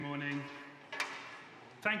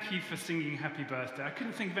Thank you for singing Happy Birthday. I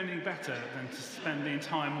couldn't think of anything better than to spend the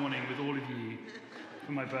entire morning with all of you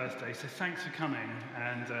for my birthday. So thanks for coming,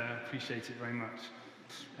 and appreciate it very much.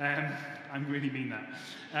 I really mean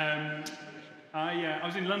that. I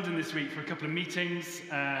was in London this week for a couple of meetings,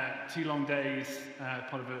 2 long days,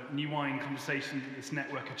 part of a New Wine conversation, this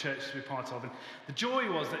network of churches we're part of. And the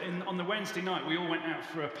joy was that on the Wednesday night, we all went out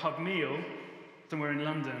for a pub meal somewhere in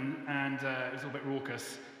London, and it was a little bit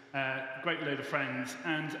raucous. Great load of friends.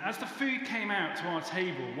 And as the food came out to our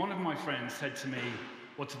table, one of my friends said to me,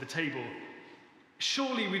 or to the table,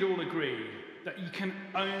 surely we'd all agree that you can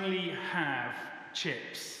only have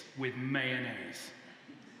chips with mayonnaise.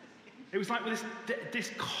 It was like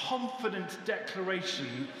this confident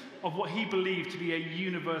declaration of what he believed to be a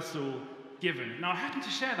universal given. Now, I happen to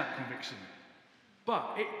share that conviction,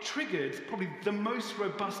 but it triggered probably the most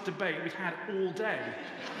robust debate we've had all day.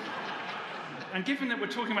 And given that we're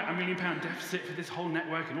talking about a £1 million deficit for this whole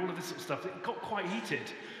network and all of this sort of stuff, it got quite heated.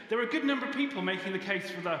 There were a good number of people making the case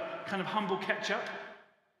for the kind of humble ketchup.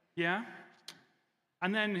 Yeah?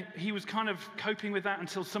 And then he was kind of coping with that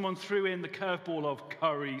until someone threw in the curveball of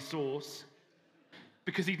curry sauce,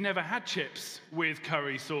 because he'd never had chips with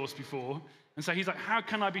curry sauce before. And so he's like, how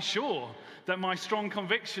can I be sure that my strong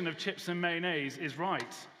conviction of chips and mayonnaise is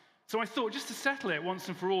right? So I thought, just to settle it once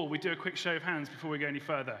and for all, we'd do a quick show of hands before we go any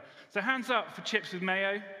further. So hands up for chips with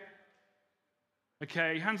mayo.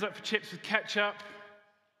 Okay, hands up for chips with ketchup.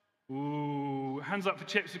 Ooh, hands up for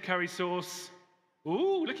chips with curry sauce.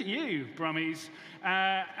 Ooh, look at you, Brummies.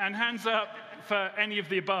 And hands up for any of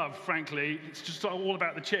the above, frankly. It's just all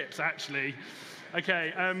about the chips, actually.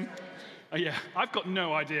 Okay, yeah, I've got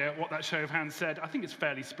no idea what that show of hands said. I think it's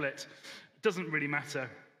fairly split. It doesn't really matter.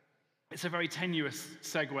 It's a very tenuous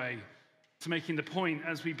segue to making the point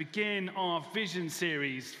as we begin our vision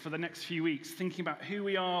series for the next few weeks, thinking about who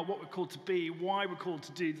we are, what we're called to be, why we're called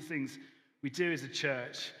to do the things we do as a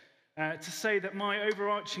church, to say that my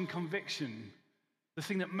overarching conviction, the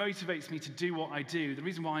thing that motivates me to do what I do, the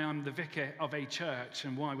reason why I'm the vicar of a church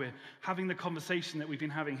and why we're having the conversation that we've been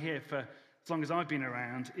having here for as long as I've been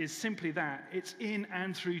around, is simply that it's in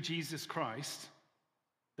and through Jesus Christ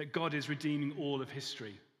that God is redeeming all of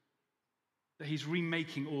history. That he's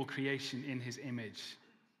remaking all creation in his image,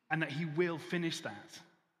 and that he will finish that.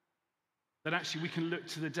 That actually we can look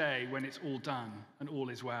to the day when it's all done and all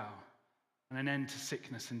is well, and an end to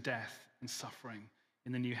sickness and death and suffering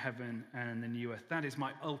in the new heaven and the new earth. That is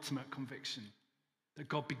my ultimate conviction, that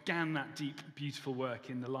God began that deep, beautiful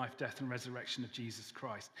work in the life, death, and resurrection of Jesus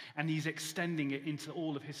Christ, and he's extending it into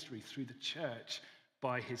all of history through the church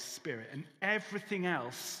by his Spirit, and everything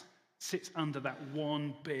else sits under that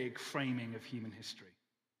one big framing of human history.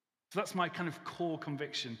 So that's my kind of core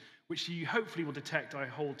conviction, which you hopefully will detect I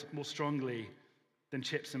hold more strongly than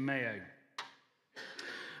chips and mayo.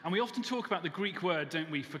 And we often talk about the Greek word, don't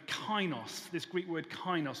we, for kainos, this Greek word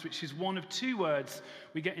kainos, which is one of 2 words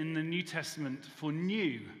we get in the New Testament for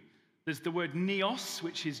new. There's the word neos,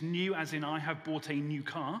 which is new, as in I have bought a new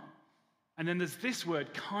car. And then there's this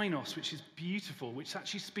word, kainos, which is beautiful, which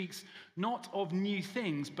actually speaks not of new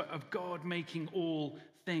things, but of God making all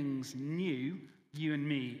things new, you and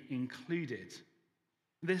me included.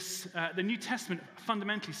 The New Testament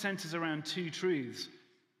fundamentally centers around 2 truths.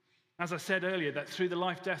 As I said earlier, that through the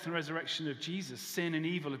life, death, and resurrection of Jesus, sin and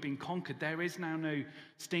evil have been conquered. There is now no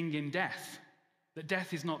sting in death. That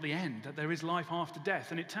death is not the end, that there is life after death.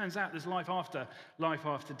 And it turns out there's life after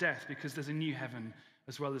death, because there's a new heaven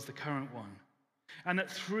as well as the current one. And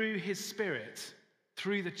that through his Spirit,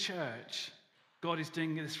 through the church, God is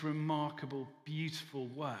doing this remarkable, beautiful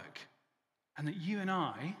work. And that you and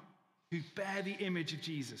I, who bear the image of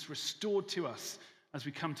Jesus, restored to us as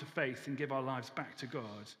we come to faith and give our lives back to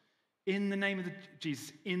God, in the name of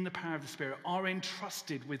Jesus, in the power of the Spirit, are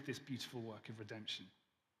entrusted with this beautiful work of redemption.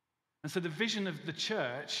 And so the vision of the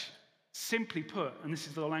church, simply put, and this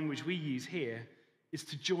is the language we use here, is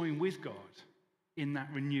to join with God in that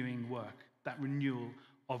renewing work, that renewal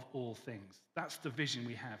of all things. That's the vision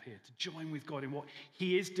we have here, to join with God in what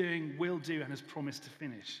he is doing, will do, and has promised to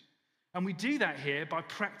finish. And we do that here by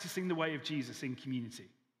practicing the way of Jesus in community.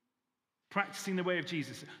 Practicing the way of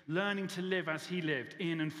Jesus, learning to live as he lived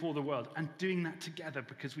in and for the world, and doing that together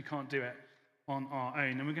because we can't do it on our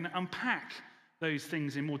own. And we're going to unpack those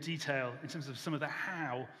things in more detail in terms of some of the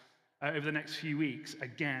how over the next few weeks,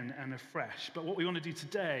 again and afresh. But what we want to do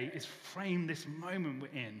today is frame this moment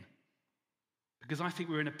we're in, because I think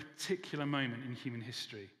we're in a particular moment in human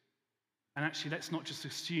history. And actually, let's not just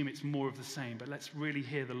assume it's more of the same, but let's really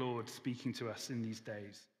hear the Lord speaking to us in these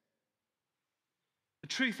days. The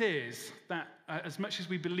truth is that as much as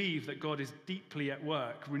we believe that God is deeply at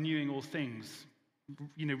work renewing all things,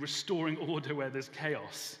 restoring order where there's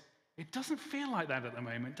chaos. It doesn't feel like that at the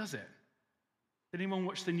moment, does it? Did anyone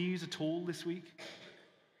watch the news at all this week?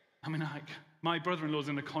 I mean, my brother-in-law's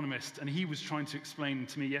an economist, and he was trying to explain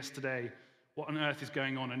to me yesterday what on earth is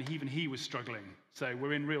going on, and even he was struggling. So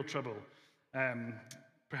we're in real trouble,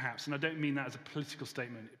 perhaps. And I don't mean that as a political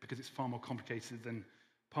statement, because it's far more complicated than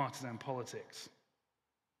partisan politics.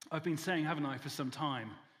 I've been saying, haven't I, for some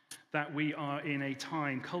time, that we are in a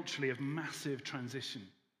time culturally of massive transition.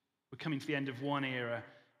 We're coming to the end of one era,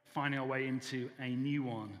 finding our way into a new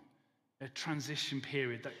one, a transition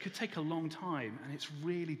period that could take a long time, and it's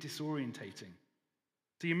really disorientating.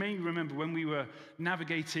 So you may remember when we were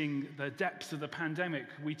navigating the depths of the pandemic,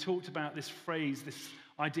 we talked about this phrase, this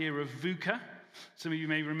idea of VUCA. Some of you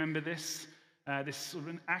may remember this sort of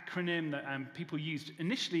an acronym that people used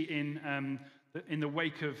initially in the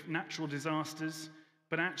wake of natural disasters,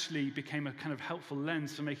 but actually became a kind of helpful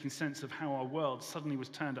lens for making sense of how our world suddenly was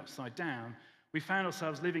turned upside down. We found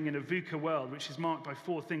ourselves living in a VUCA world, which is marked by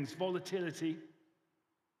four things: volatility,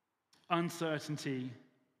 uncertainty,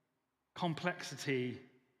 complexity,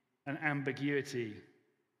 and ambiguity.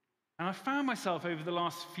 And I found myself over the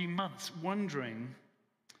last few months wondering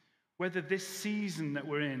whether this season that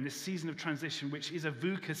we're in, this season of transition, which is a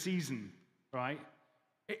VUCA season, right?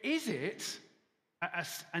 Is it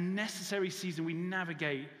a necessary season we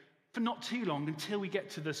navigate for not too long until we get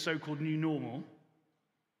to the so-called new normal?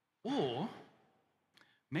 Or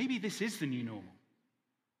maybe this is the new normal,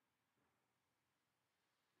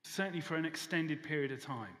 certainly for an extended period of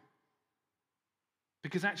time.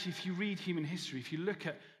 Because actually, if you read human history, if you look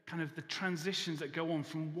at kind of the transitions that go on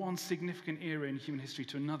from one significant era in human history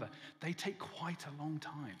to another, they take quite a long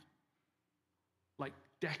time, like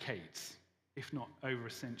decades, if not over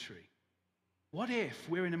a century. What if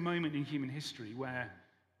we're in a moment in human history where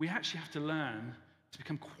we actually have to learn to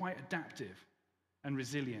become quite adaptive and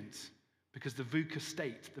resilient, because the VUCA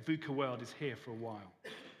state, the VUCA world, is here for a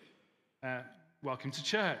while? Welcome to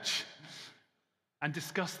church. And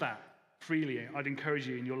discuss that freely. I'd encourage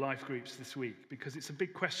you in your life groups this week, because it's a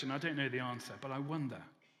big question. I don't know the answer, but I wonder.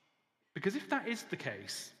 Because if that is the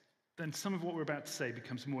case, then some of what we're about to say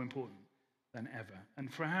becomes more important than ever.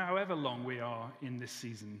 And for however long we are in this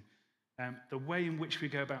season, the way in which we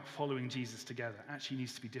go about following Jesus together actually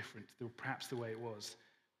needs to be different than perhaps the way it was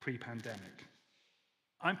pre-pandemic.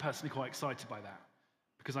 I'm personally quite excited by that,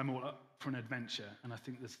 because I'm all up for an adventure, and I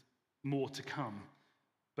think there's more to come.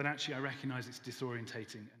 But actually, I recognize it's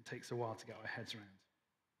disorientating and takes a while to get our heads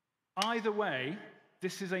around. Either way,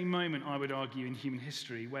 this is a moment, I would argue, in human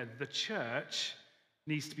history where the church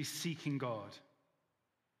needs to be seeking God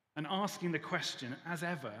and asking the question, as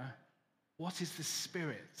ever, what is the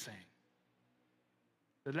Spirit saying?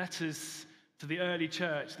 The letters to the early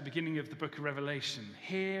church, the beginning of the book of Revelation,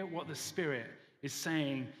 hear what the Spirit is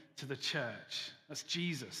saying to the church. That's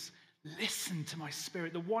Jesus. Listen to my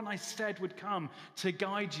Spirit, the one I said would come to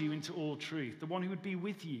guide you into all truth, the one who would be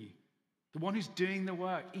with you, the one who's doing the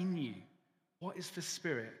work in you. What is the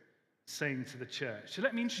Spirit saying to the church? So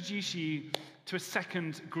let me introduce you to a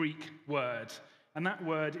second Greek word, and that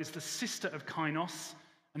word is the sister of kainos,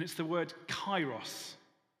 and it's the word kairos.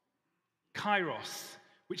 Kairos,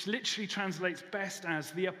 which literally translates best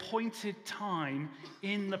as the appointed time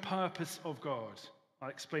in the purpose of God. I'll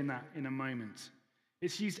explain that in a moment.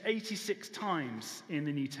 It's used 86 times in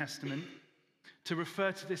the New Testament to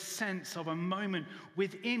refer to this sense of a moment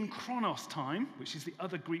within chronos time, which is the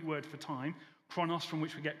other Greek word for time. Chronos, from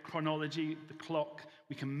which we get chronology, the clock.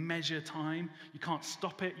 We can measure time. You can't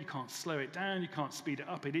stop it. You can't slow it down. You can't speed it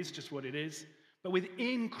up. It is just what it is. But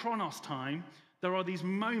within chronos time, there are these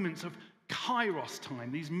moments of kairos time,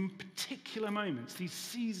 these particular moments, these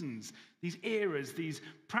seasons, these eras, these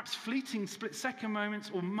perhaps fleeting split-second moments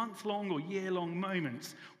or month-long or year-long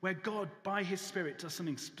moments where God, by his Spirit, does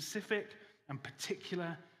something specific and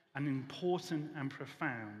particular and important and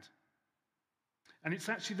profound. And it's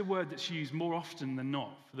actually the word that's used more often than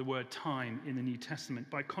not for the word time in the New Testament.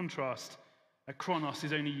 By contrast, chronos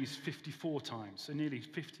is only used 54 times, so nearly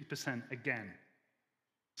 50% again.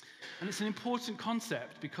 And it's an important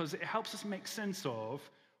concept because it helps us make sense of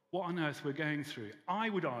what on earth we're going through. I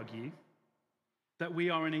would argue that we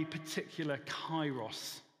are in a particular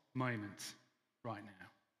kairos moment right now.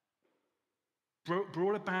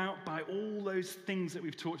 Brought about by all those things that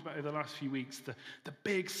we've talked about over the last few weeks, the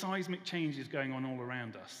big seismic changes going on all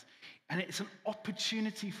around us. And it's an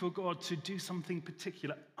opportunity for God to do something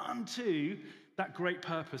particular unto that great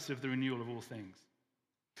purpose of the renewal of all things.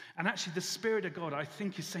 And actually, the Spirit of God, I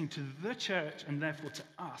think, is saying to the church and therefore to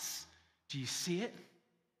us, do you see it?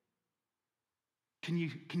 Can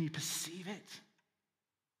you perceive it?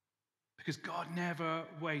 Because God never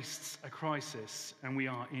wastes a crisis, and we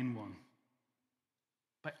are in one.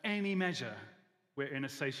 By any measure, we're in a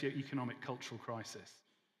socio-economic cultural crisis.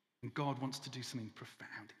 And God wants to do something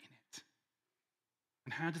profound in it.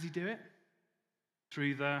 And how does he do it?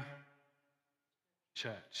 Through the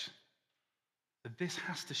church. So this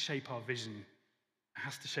has to shape our vision. It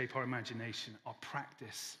has to shape our imagination, our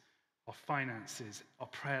practice, our finances, our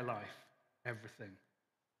prayer life, everything.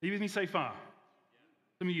 Are you with me so far?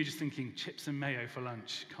 Some of you are just thinking, chips and mayo for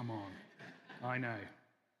lunch. Come on. I know.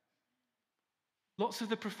 Lots of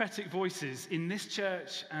the prophetic voices in this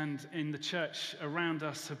church and in the church around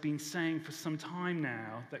us have been saying for some time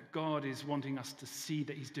now that God is wanting us to see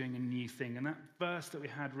that he's doing a new thing. And that verse that we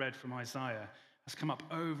had read from Isaiah has come up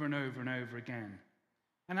over and over and over again.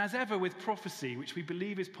 And as ever with prophecy, which we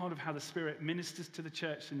believe is part of how the Spirit ministers to the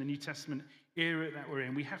church in the New Testament era that we're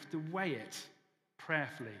in, we have to weigh it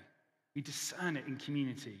prayerfully. We discern it in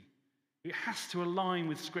community. It has to align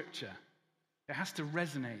with Scripture. It has to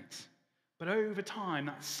resonate. But over time,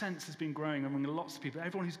 that sense has been growing among lots of people.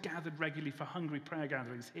 Everyone who's gathered regularly for hungry prayer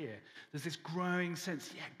gatherings here, there's this growing sense,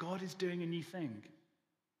 yeah, God is doing a new thing.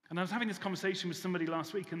 And I was having this conversation with somebody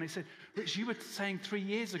last week, and they said, Rich, you were saying 3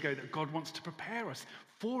 years ago that God wants to prepare us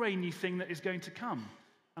for a new thing that is going to come.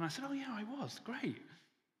 And I said, oh, yeah, I was. Great.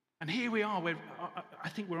 And here we are. I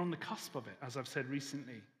think we're on the cusp of it, as I've said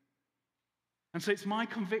recently. And so it's my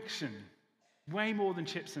conviction, way more than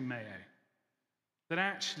chips and mayo, that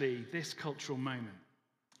actually this cultural moment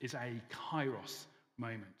is a kairos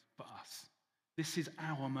moment for us. This is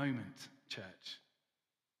our moment, church.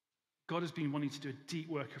 God has been wanting to do a deep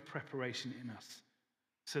work of preparation in us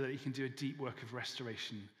so that he can do a deep work of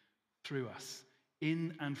restoration through us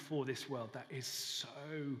in and for this world that is so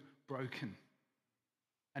broken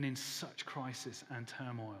and in such crisis and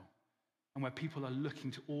turmoil, and where people are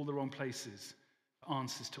looking to all the wrong places for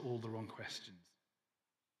answers to all the wrong questions.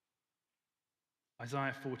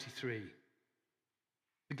 Isaiah 43.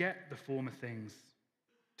 Forget the former things.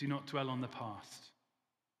 Do not dwell on the past.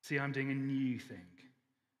 See, I'm doing a new thing.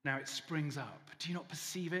 Now it springs up. Do you not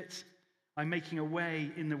perceive it? I'm making a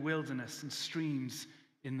way in the wilderness and streams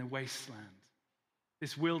in the wasteland.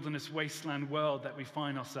 This wilderness wasteland world that we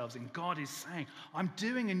find ourselves in, God is saying, I'm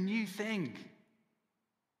doing a new thing.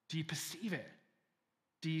 Do you perceive it?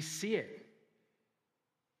 Do you see it?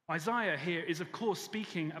 Isaiah here is, of course,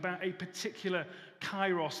 speaking about a particular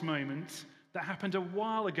kairos moment that happened a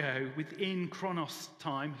while ago within Chronos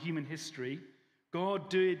time, human history. God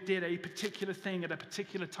did a particular thing at a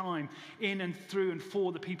particular time in and through and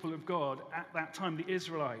for the people of God at that time, the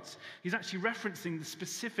Israelites. He's actually referencing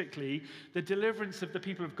specifically the deliverance of the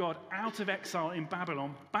people of God out of exile in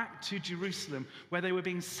Babylon back to Jerusalem, where they were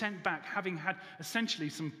being sent back, having had essentially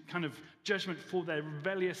some kind of judgment for their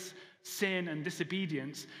rebellious sin and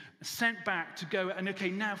disobedience, sent back to go and, okay,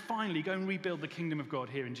 now finally go and rebuild the kingdom of God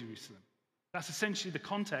here in Jerusalem. That's essentially the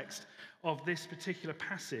context of this particular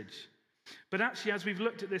passage. But actually, as we've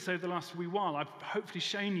looked at this over the last wee while, I've hopefully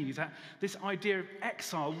shown you that this idea of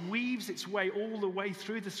exile weaves its way all the way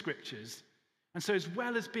through the scriptures. And so as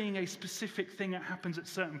well as being a specific thing that happens at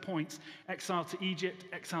certain points, exile to Egypt,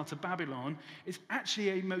 exile to Babylon, is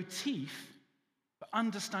actually a motif for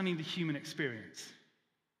understanding the human experience.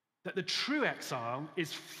 That the true exile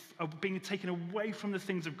is being taken away from the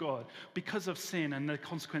things of God because of sin and the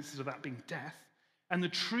consequences of that being death. And the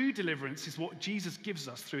true deliverance is what Jesus gives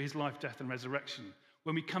us through his life, death, and resurrection.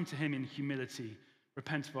 When we come to him in humility,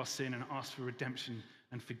 repent of our sin, and ask for redemption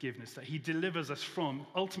and forgiveness, that he delivers us from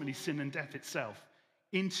ultimately sin and death itself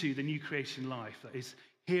into the new creation life that is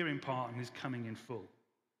here in part and is coming in full.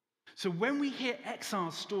 So when we hear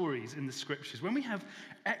exile stories in the scriptures, when we have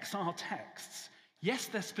exile texts, yes,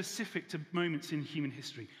 they're specific to moments in human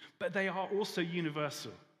history, but they are also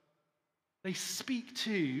universal. They speak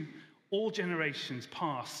to all generations,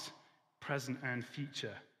 past, present, and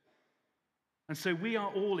future. And so we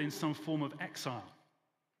are all in some form of exile.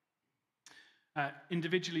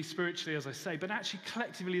 Individually, spiritually, as I say, but actually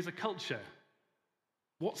collectively as a culture.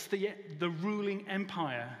 What's the ruling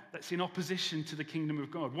empire that's in opposition to the kingdom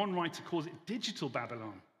of God? One writer calls it digital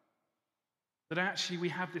Babylon. That actually we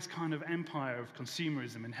have this kind of empire of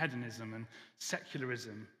consumerism and hedonism and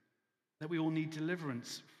secularism that we all need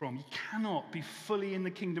deliverance from. You cannot be fully in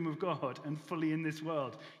the kingdom of God and fully in this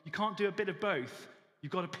world. You can't do a bit of both.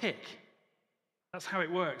 You've got to pick. That's how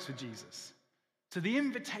it works with Jesus. So the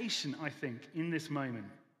invitation, I think, in this moment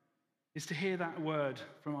is to hear that word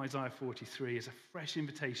from Isaiah 43 as a fresh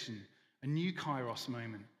invitation, a new kairos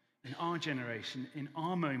moment in our generation, in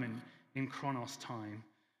our moment in Chronos time,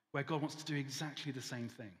 where God wants to do exactly the same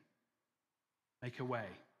thing. Make a way.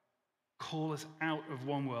 Call us out of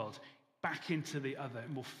one world back into the other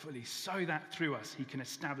more fully, so that through us he can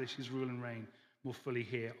establish his rule and reign more fully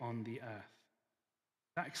here on the earth.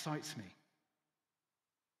 That excites me.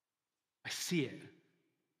 I see it.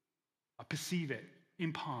 I perceive it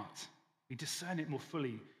in part. We discern it more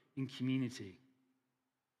fully in community.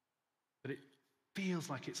 But it feels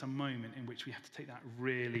like it's a moment in which we have to take that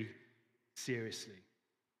really seriously.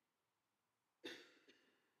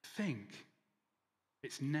 Think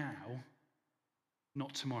it's now,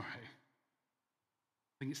 not tomorrow.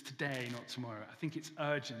 I think it's today, not tomorrow. I think it's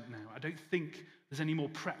urgent now. I don't think there's any more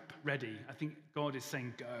prep ready. I think God is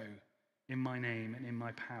saying, go in my name and in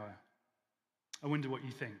my power. I wonder what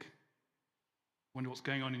you think. I wonder what's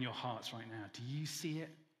going on in your hearts right now. Do you see it?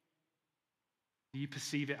 Do you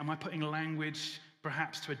perceive it? Am I putting language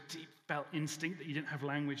perhaps to a deep felt instinct that you didn't have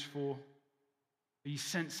language for? Are you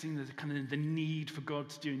sensing the need for God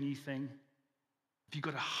to do a new thing? Have you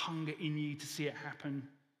got a hunger in you to see it happen?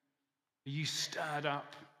 Are you stirred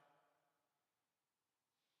up?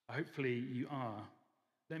 Hopefully you are.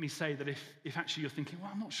 Let me say that if actually you're thinking,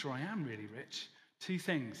 well, I'm not sure I am really, Rich. Two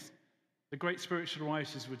things. The great spiritual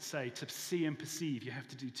writers would say to see and perceive, you have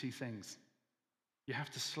to do two things. You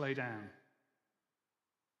have to slow down.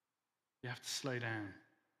 You have to slow down.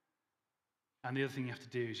 And the other thing you have to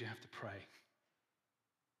do is you have to pray.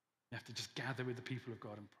 You have to just gather with the people of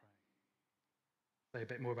God and pray. Say a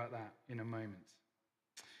bit more about that in a moment.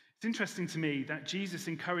 It's interesting to me that Jesus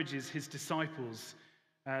encourages his disciples,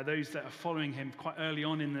 those that are following him quite early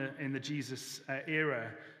on in the Jesus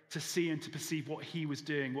era, to see and to perceive what he was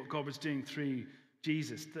doing, what God was doing through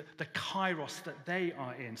Jesus, the kairos that they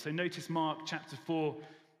are in. So notice Mark chapter 4,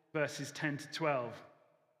 verses 10 to 12.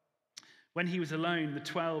 When he was alone, the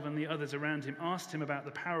 12 and the others around him asked him about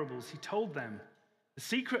the parables. He told them, the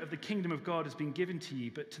secret of the kingdom of God has been given to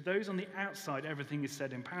you, but to those on the outside, everything is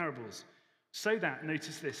said in parables. So that,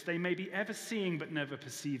 notice this, they may be ever seeing but never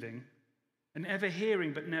perceiving, and ever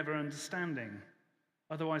hearing but never understanding.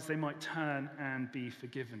 Otherwise, they might turn and be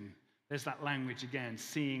forgiven. There's that language again,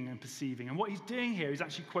 seeing and perceiving. And what he's doing here is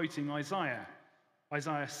actually quoting Isaiah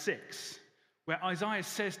 6, where Isaiah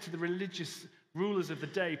says to the religious rulers of the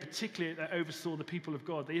day, particularly that oversaw the people of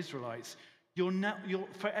God, the Israelites, you're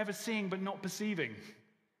forever seeing but not perceiving.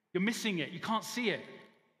 You're missing it. You can't see it.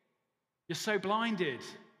 You're so blinded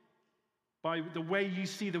by the way you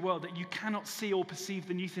see the world that you cannot see or perceive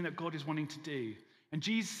the new thing that God is wanting to do. And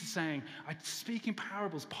Jesus is saying, I speak in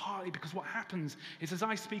parables partly because what happens is as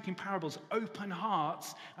I speak in parables, open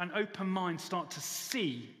hearts and open minds start to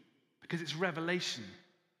see because it's revelation.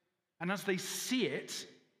 And as they see it,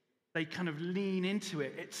 they kind of lean into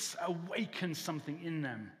it. It awakens something in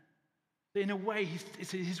them. In a way,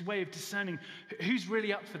 it's his way of discerning who's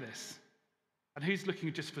really up for this and who's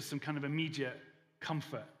looking just for some kind of immediate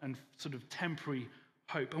comfort and sort of temporary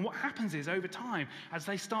hope. And what happens is over time, as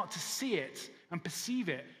they start to see it and perceive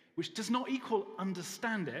it, which does not equal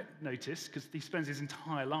understand it, notice, because he spends his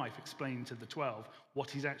entire life explaining to the 12 what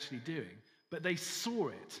he's actually doing, but they saw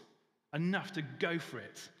it enough to go for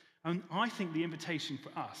it. And I think the invitation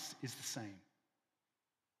for us is the same.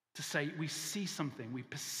 To say, we see something, we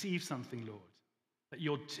perceive something, Lord, that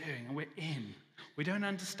you're doing, and we're in. We don't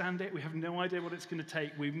understand it. We have no idea what it's going to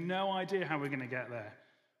take. We have no idea how we're going to get there.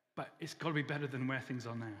 But it's got to be better than where things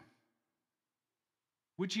are now.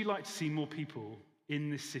 Would you like to see more people in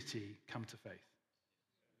this city come to faith?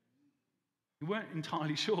 We weren't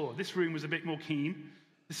entirely sure. This room was a bit more keen.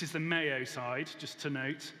 This is the Mayo side, just to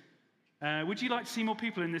note. Would you like to see more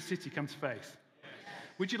people in this city come to faith?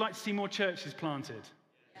 Would you like to see more churches planted?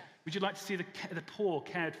 Would you like to see the poor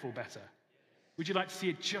cared for better? Would you like to see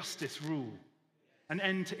a justice rule? An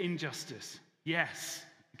end to injustice? Yes.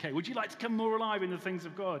 Okay, would you like to come more alive in the things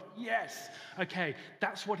of God? Yes. Okay,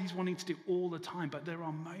 that's what he's wanting to do all the time, but there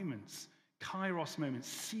are moments, kairos moments,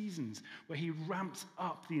 seasons, where he ramps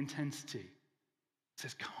up the intensity. He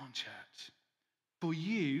says, come on, church. For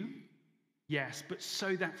you, yes, but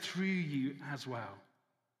so that through you as well.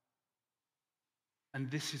 And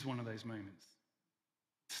this is one of those moments.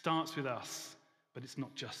 It starts with us, but it's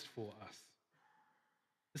not just for us.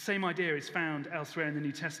 The same idea is found elsewhere in the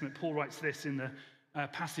New Testament. Paul writes this in the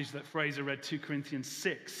passage that Fraser read, 2 Corinthians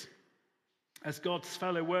 6. As God's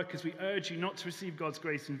fellow workers, we urge you not to receive God's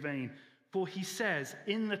grace in vain. For he says,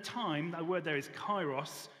 in the time, that word there is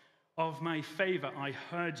kairos, of my favor I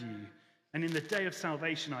heard you, and in the day of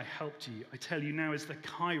salvation I helped you. I tell you, now is the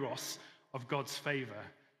kairos of God's favor.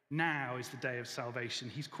 Now is the day of salvation.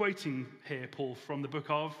 He's quoting here, Paul, from the book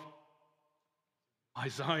of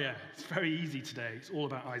Isaiah. It's very easy today. It's all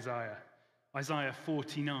about Isaiah. Isaiah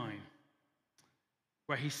 49,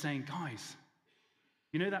 where he's saying, guys,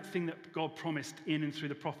 You know that thing that God promised in and through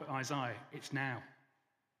the prophet Isaiah? It's now.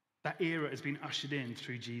 That era has been ushered in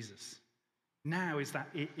through Jesus. Now is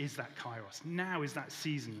that Kairos. Now is that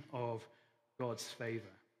season of God's favor.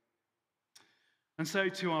 And so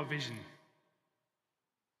to our vision.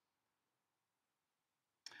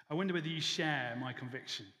 I wonder whether you share my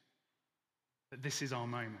conviction that this is our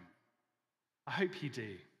moment. I hope you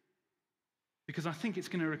do. Because I think it's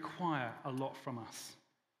going to require a lot from us.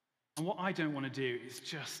 And what I don't want to do is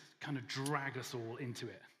just kind of drag us all into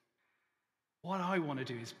it. What I want to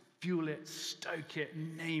do is fuel it, stoke it,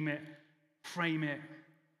 name it, frame it,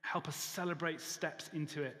 help us celebrate steps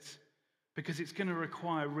into it, because it's going to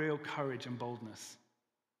require real courage and boldness.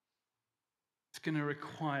 It's going to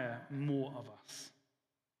require more of us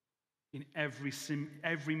in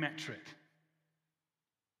every metric.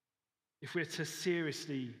 If we're to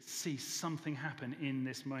seriously see something happen in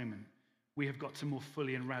this moment, we have got to more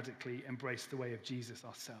fully and radically embrace the way of Jesus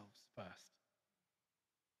ourselves first.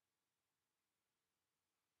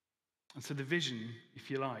 And so the vision,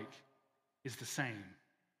 if you like, is the same.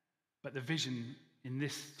 But the vision in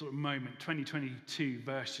this sort of moment, 2022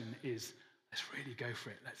 version, is let's really go for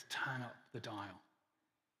it. Let's turn up the dial.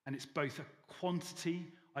 And it's both a quantity.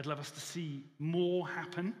 I'd love us to see more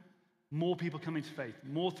happen, more people coming to faith,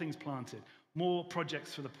 more things planted, more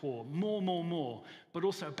projects for the poor, more, but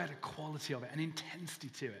also a better quality of it, an intensity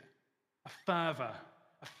to it, a fervor,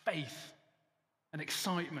 a faith, an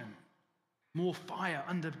excitement, more fire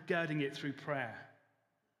undergirding it through prayer.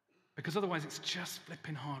 Because otherwise it's just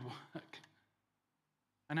flipping hard work.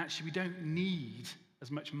 And actually we don't need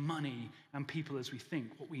as much money and people as we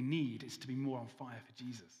think. What we need is to be more on fire for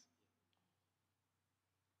Jesus.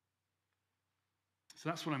 So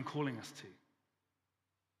that's what I'm calling us to.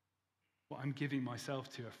 What I'm giving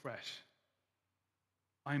myself to afresh.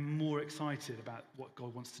 I'm more excited about what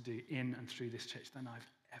God wants to do in and through this church than I've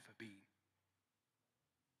ever been.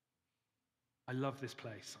 I love this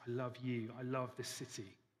place. I love you. I love this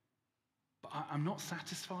city. But I'm not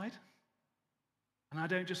satisfied. And I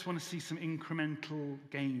don't just want to see some incremental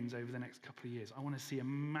gains over the next couple of years. I want to see a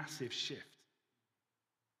massive shift.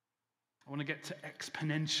 I want to get to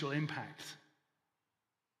exponential impact,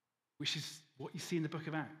 which is what you see in the book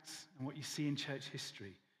of Acts and what you see in church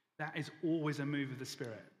history. That is always a move of the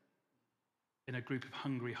Spirit in a group of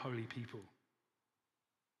hungry, holy people.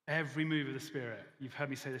 Every move of the Spirit, you've heard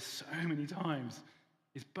me say this so many times,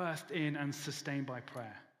 is birthed in and sustained by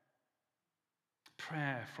prayer.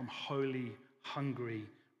 Prayer from holy, hungry,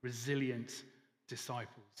 resilient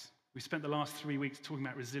disciples. We spent the last 3 weeks talking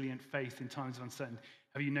about resilient faith in times of uncertainty.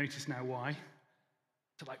 Have you noticed now why?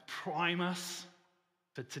 To prime us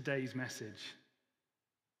for today's message.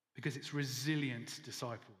 Because it's resilient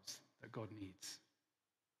disciples that God needs.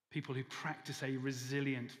 People who practice a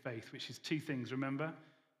resilient faith, which is two things, remember?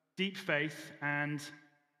 Deep faith and,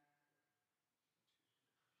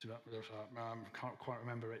 I can't quite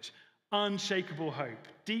remember, Rich. Unshakable hope.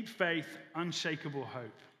 Deep faith, unshakable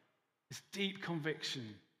hope. This deep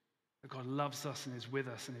conviction that God loves us and is with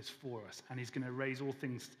us and is for us. And he's going to raise all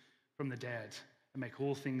things from the dead and make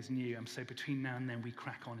all things new. And so between now and then we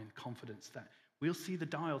crack on in confidence that we'll see the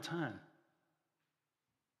dial turn.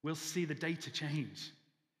 We'll see the data change.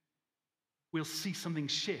 We'll see something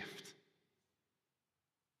shift.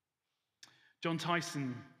 John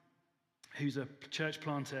Tyson, who's a church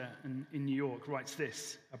planter in New York, writes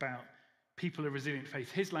this about people of resilient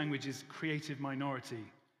faith. His language is creative minority,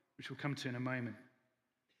 which we'll come to in a moment.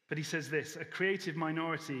 But he says this: a creative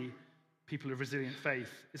minority, people of resilient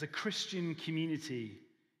faith, is a Christian community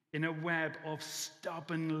in a web of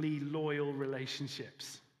stubbornly loyal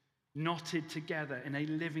relationships, knotted together in a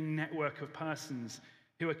living network of persons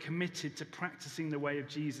who are committed to practicing the way of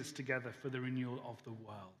Jesus together for the renewal of the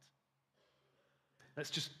world. Let's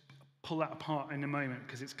just pull that apart in a moment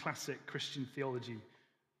because it's classic Christian theology.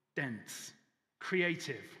 Dense,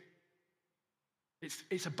 creative.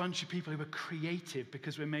 It's a bunch of people who are creative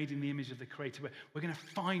because we're made in the image of the Creator. We're going to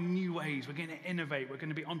find new ways. We're going to innovate. We're going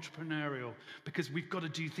to be entrepreneurial because we've got to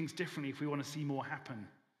do things differently if we want to see more happen.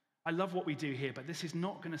 I love what we do here, but this is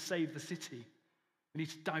not going to save the city. We need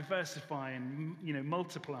to diversify and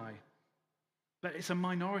multiply. But it's a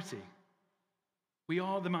minority. We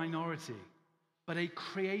are the minority. But a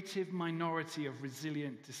creative minority of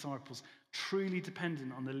resilient disciples, truly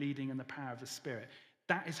dependent on the leading and the power of the Spirit.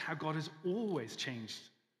 That is how God has always changed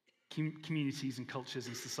communities and cultures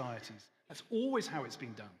and societies. That's always how it's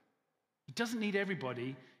been done. He doesn't need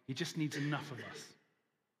everybody, he just needs enough of us.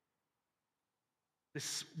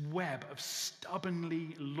 This web of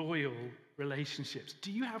stubbornly loyal relationships.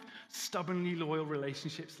 Do you have stubbornly loyal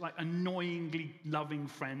relationships, like annoyingly loving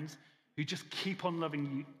friends who just keep on loving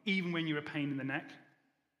you even when you're a pain in the neck.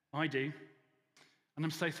 I do. And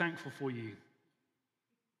I'm so thankful for you.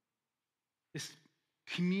 This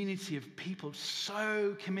community of people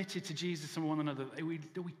so committed to Jesus and one another that we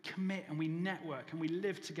commit and we network and we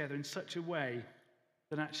live together in such a way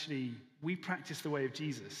that actually we practice the way of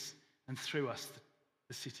Jesus, and through us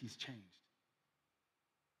the city's changed.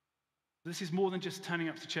 This is more than just turning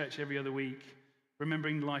up to church every other week,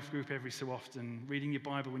 remembering life group every so often, reading your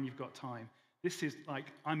Bible when you've got time. This is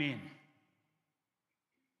like, I'm in.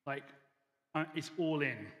 Like, it's all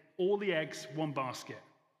in. All the eggs, one basket.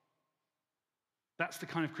 That's the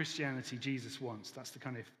kind of Christianity Jesus wants. That's the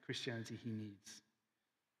kind of Christianity he needs.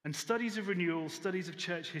 And studies of renewal, studies of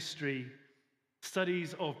church history,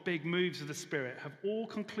 studies of big moves of the Spirit have all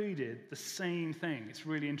concluded the same thing. It's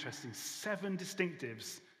really interesting. 7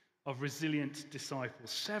 distinctives of resilient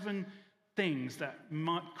disciples. 7 things that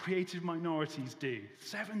creative minorities do.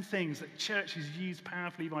 7 things that churches used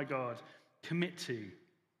powerfully by God commit to.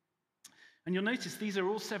 And you'll notice these are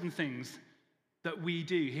all 7 things that we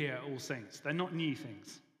do here at All Saints. They're not new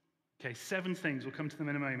things. Okay, 7 things, we'll come to them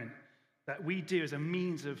in a moment, that we do as a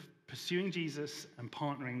means of pursuing Jesus and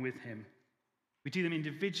partnering with him. We do them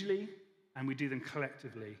individually and we do them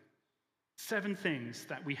collectively. 7 things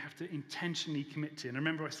that we have to intentionally commit to. And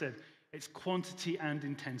remember I said, it's quantity and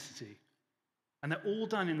intensity. And they're all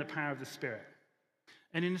done in the power of the Spirit.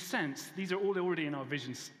 And in a sense, these are all already in our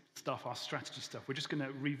vision stuff, our strategy stuff. We're just going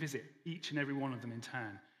to revisit each and every one of them in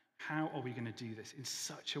turn. How are we going to do this in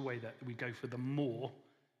such a way that we go for the more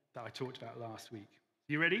that I talked about last week?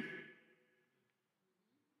 You ready?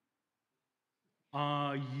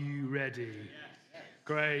 Are you ready? Yes.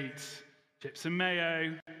 Great. Chips and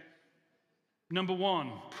mayo. Number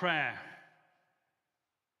 1, prayer.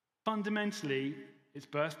 Fundamentally, it's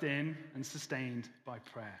birthed in and sustained by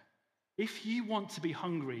prayer. If you want to be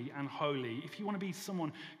hungry and holy, if you want to be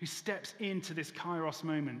someone who steps into this Kairos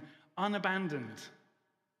moment unabandoned,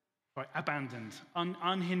 right, abandoned,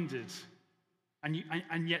 unhindered, and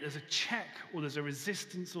yet there's a check or there's a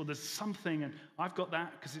resistance or there's something, and I've got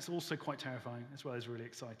that because it's also quite terrifying as well as really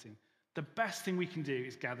exciting. The best thing we can do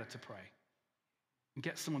is gather to pray and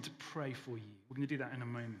get someone to pray for you. We're going to do that in a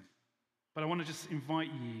moment. But I want to just invite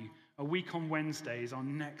you, a week on Wednesday is our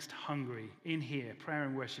next Hungry in here, prayer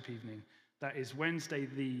and worship evening. That is Wednesday,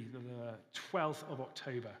 the 12th of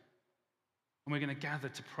October. And we're going to gather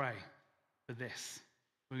to pray for this.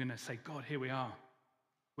 We're going to say, God, here we are.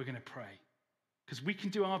 We're going to pray. Because we can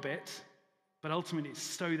do our bit, but ultimately it's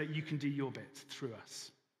so that you can do your bit through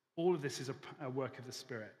us. All of this is a work of the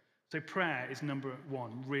Spirit. So prayer is number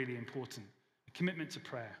 1, really important. A commitment to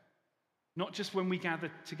prayer. Not just when we gather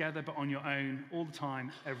together, but on your own, all the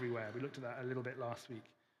time, everywhere. We looked at that a little bit last week.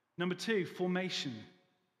 Number 2, formation.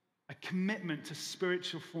 A commitment to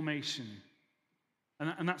spiritual formation.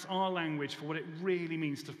 And that's our language for what it really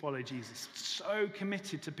means to follow Jesus. So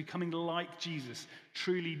committed to becoming like Jesus,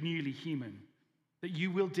 truly newly human, that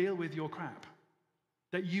you will deal with your crap,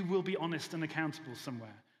 that you will be honest and accountable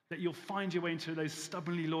somewhere, that you'll find your way into those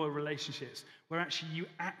stubbornly loyal relationships where you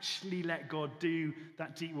let God do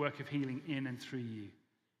that deep work of healing in and through you.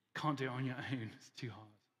 Can't do it on your own. It's too hard.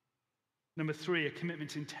 Number 3, a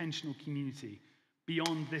commitment to intentional community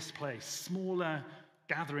beyond this place, smaller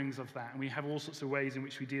gatherings of that. And we have all sorts of ways in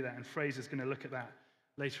which we do that. And Fraser's going to look at that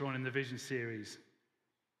later on in the Vision series.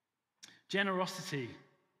 Generosity.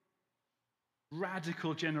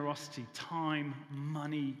 Radical generosity. Time,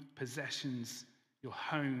 money, possessions, your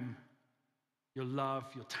home, your love,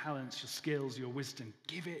 your talents, your skills, your wisdom.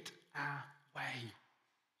 Give it away.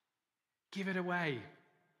 Give it away.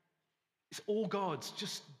 It's all God's.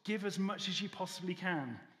 Just give as much as you possibly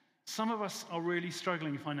can. Some of us are really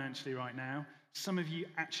struggling financially right now. Some of you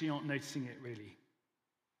actually aren't noticing it really.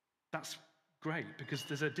 That's great because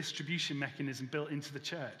there's a distribution mechanism built into the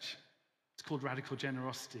church. It's called radical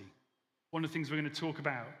generosity. One of the things we're going to talk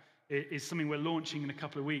about is something we're launching in a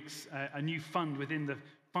couple of weeks, a new fund within the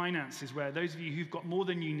finances where those of you who've got more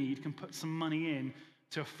than you need can put some money in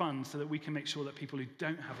to a fund so that we can make sure that people who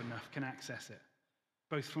don't have enough can access it,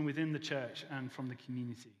 both from within the church and from the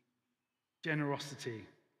community. Generosity.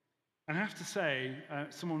 And I have to say,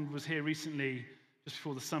 someone was here recently, just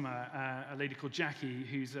before the summer, a lady called Jackie,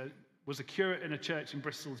 who was a curate in a church in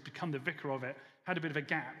Bristol, has become the vicar of it, had a bit of a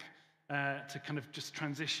gap to kind of just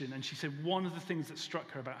transition. And she said one of the things that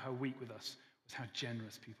struck her about her week with us was how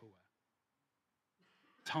generous people were.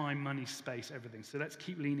 Time, money, space, everything. So let's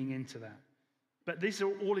keep leaning into that. But these are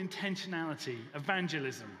all intentionality,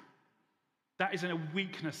 evangelism. That is a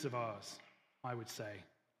weakness of ours, I would say,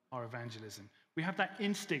 our evangelism. We have that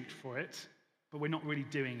instinct for it, but we're not really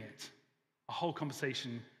doing it. A whole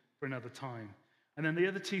conversation for another time. And then the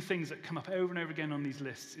other two things that come up over and over again on these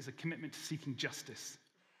lists is a commitment to seeking justice,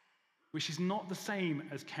 which is not the same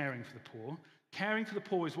as caring for the poor. Caring for the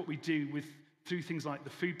poor is what we do through things like the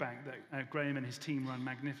food bank that Graham and his team run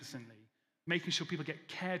magnificently, making sure people get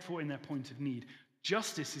cared for in their point of need.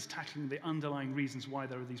 Justice is tackling the underlying reasons why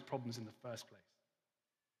there are these problems in the first place.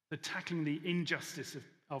 So tackling the injustice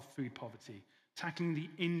of food poverty, tackling the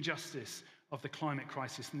injustice of the climate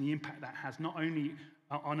crisis and the impact that has not only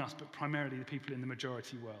on us, but primarily the people in the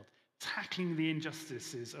majority world. Tackling the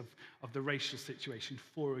injustices of the racial situation,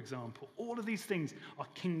 for example. All of these things are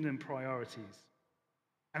kingdom priorities.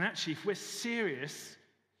 And actually, if we're serious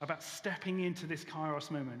about stepping into this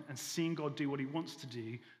Kairos moment and seeing God do what he wants to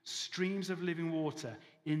do, streams of living water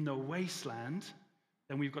in the wasteland,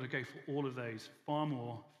 then we've got to go for all of those far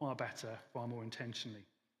more, far better, far more intentionally.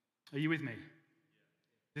 Are you with me?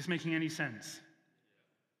 Is this making any sense?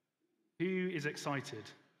 Who is excited?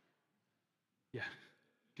 Yeah,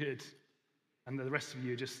 good. And the rest of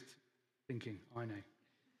you are just thinking, I know.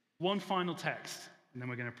 One final text, and then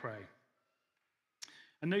we're going to pray.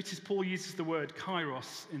 And notice Paul uses the word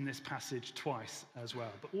kairos in this passage twice as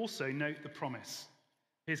well. But also note the promise.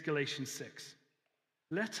 Here's Galatians 6.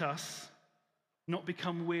 Let us not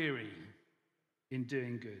become weary in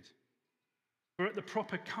doing good. For at the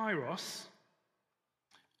proper kairos,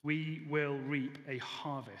 we will reap a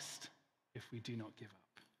harvest if we do not give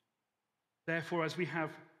up. Therefore, as we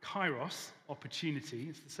have kairos, opportunity,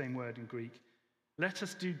 it's the same word in Greek, let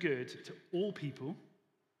us do good to all people,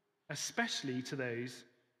 especially to those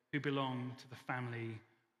who belong to the family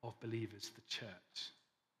of believers, the church.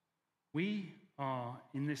 We are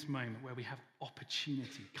in this moment where we have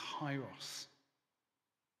opportunity, kairos,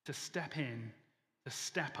 to step in, to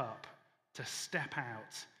step up, to step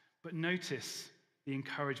out. But notice the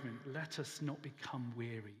encouragement, let us not become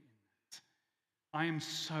weary in that. I am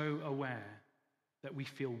so aware that we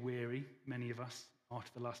feel weary, many of us,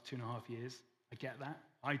 after the last 2.5 years. I get that.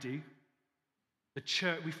 I do. The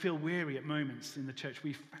church, we feel weary at moments in the church.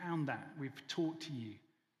 We've found that. We've talked to you.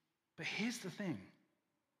 But here's the thing.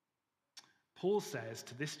 Paul says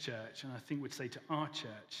to this church, and I think would say to our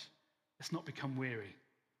church, let's not become weary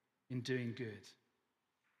in doing good.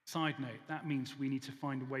 Side note, that means we need to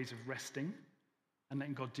find ways of resting and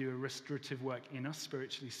letting God do a restorative work in us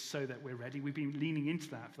spiritually so that we're ready. We've been leaning into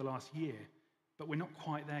that for the last year, but we're not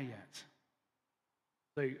quite there yet.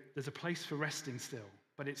 So there's a place for resting still,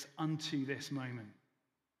 but it's unto this moment.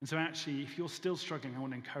 And so actually, if you're still struggling, I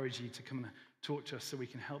want to encourage you to come and talk to us so we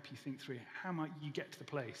can help you think through how might you get to the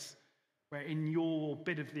place where in your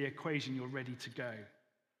bit of the equation, you're ready to go.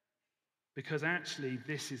 Because actually,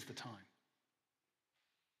 this is the time,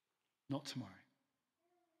 not tomorrow.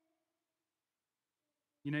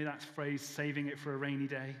 You know that phrase, saving it for a rainy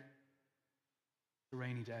day? A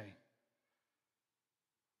rainy day.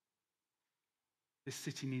 This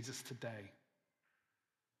city needs us today,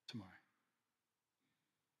 tomorrow.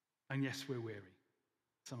 And yes, we're weary,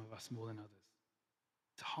 some of us more than others.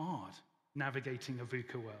 It's hard navigating a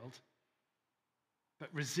VUCA world, but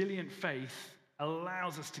resilient faith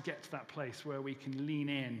allows us to get to that place where we can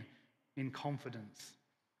lean in confidence.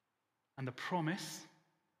 And the promise,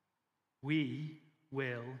 we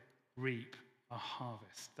will reap a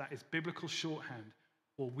harvest. That is biblical shorthand,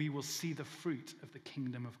 or we will see the fruit of the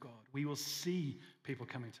kingdom of God. We will see people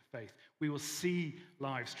coming to faith. We will see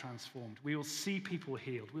lives transformed. We will see people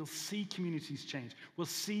healed. We'll see communities change. We'll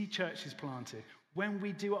see churches planted. When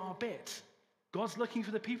we do our bit, God's looking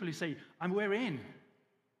for the people who say, we're in.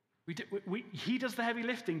 He does the heavy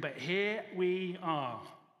lifting, but here we are.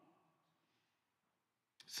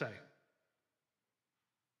 So,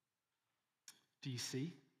 do you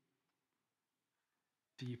see?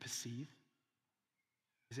 Do you perceive?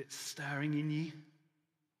 Is it stirring in you?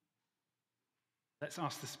 Let's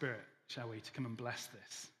ask the Spirit, shall we, to come and bless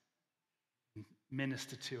this, and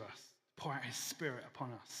minister to us, pour out his Spirit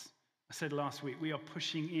upon us. I said last week, we are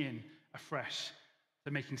pushing in afresh.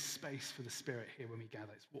 They're making space for the Spirit here when we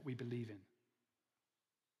gather. It's what we believe in.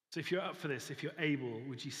 So if you're up for this, if you're able,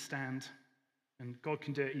 would you stand? And God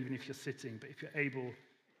can do it even if you're sitting, but if you're able,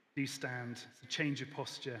 do stand. It's a change of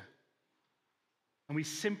posture. And we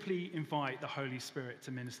simply invite the Holy Spirit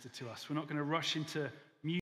to minister to us. We're not going to rush into